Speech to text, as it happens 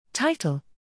Title: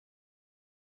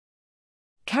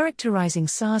 Characterizing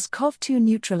SARS-CoV-2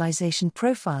 neutralization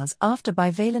profiles after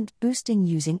bivalent boosting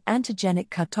using antigenic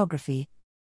cartography.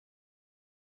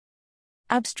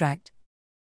 Abstract: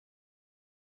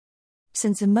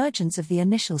 Since emergence of the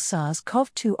initial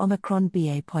SARS-CoV-2 Omicron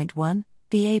BA.1,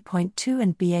 BA.2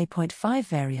 and BA.5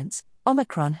 variants,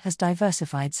 Omicron has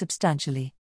diversified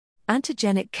substantially.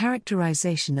 Antigenic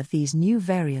characterization of these new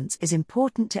variants is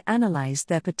important to analyze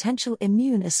their potential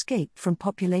immune escape from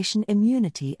population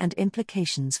immunity and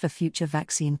implications for future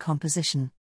vaccine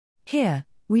composition. Here,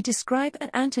 we describe an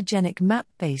antigenic map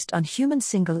based on human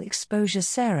single-exposure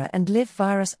sera and live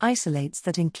virus isolates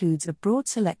that includes a broad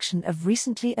selection of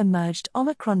recently emerged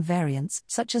Omicron variants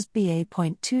such as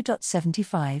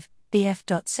BA.2.75,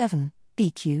 BF.7,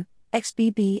 BQ,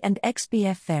 XBB and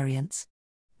XBF variants.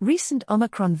 Recent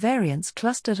Omicron variants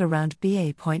clustered around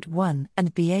BA.1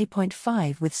 and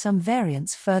BA.5, with some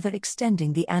variants further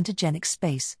extending the antigenic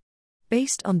space.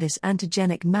 Based on this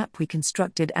antigenic map, we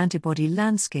constructed antibody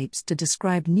landscapes to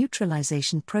describe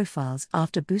neutralization profiles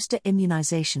after booster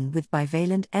immunization with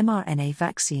bivalent mRNA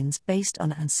vaccines based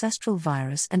on ancestral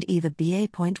virus and either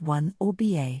BA.1 or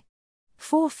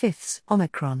BA.4/5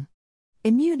 Omicron.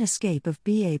 Immune escape of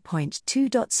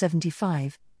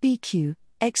BA.2.75, BQ,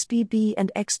 XBB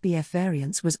and XBF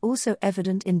variants was also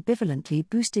evident in bivalently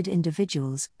boosted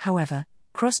individuals. However,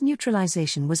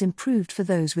 cross-neutralization was improved for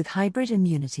those with hybrid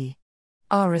immunity.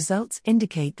 Our results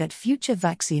indicate that future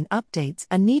vaccine updates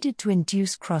are needed to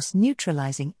induce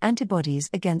cross-neutralizing antibodies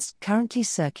against currently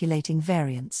circulating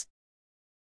variants.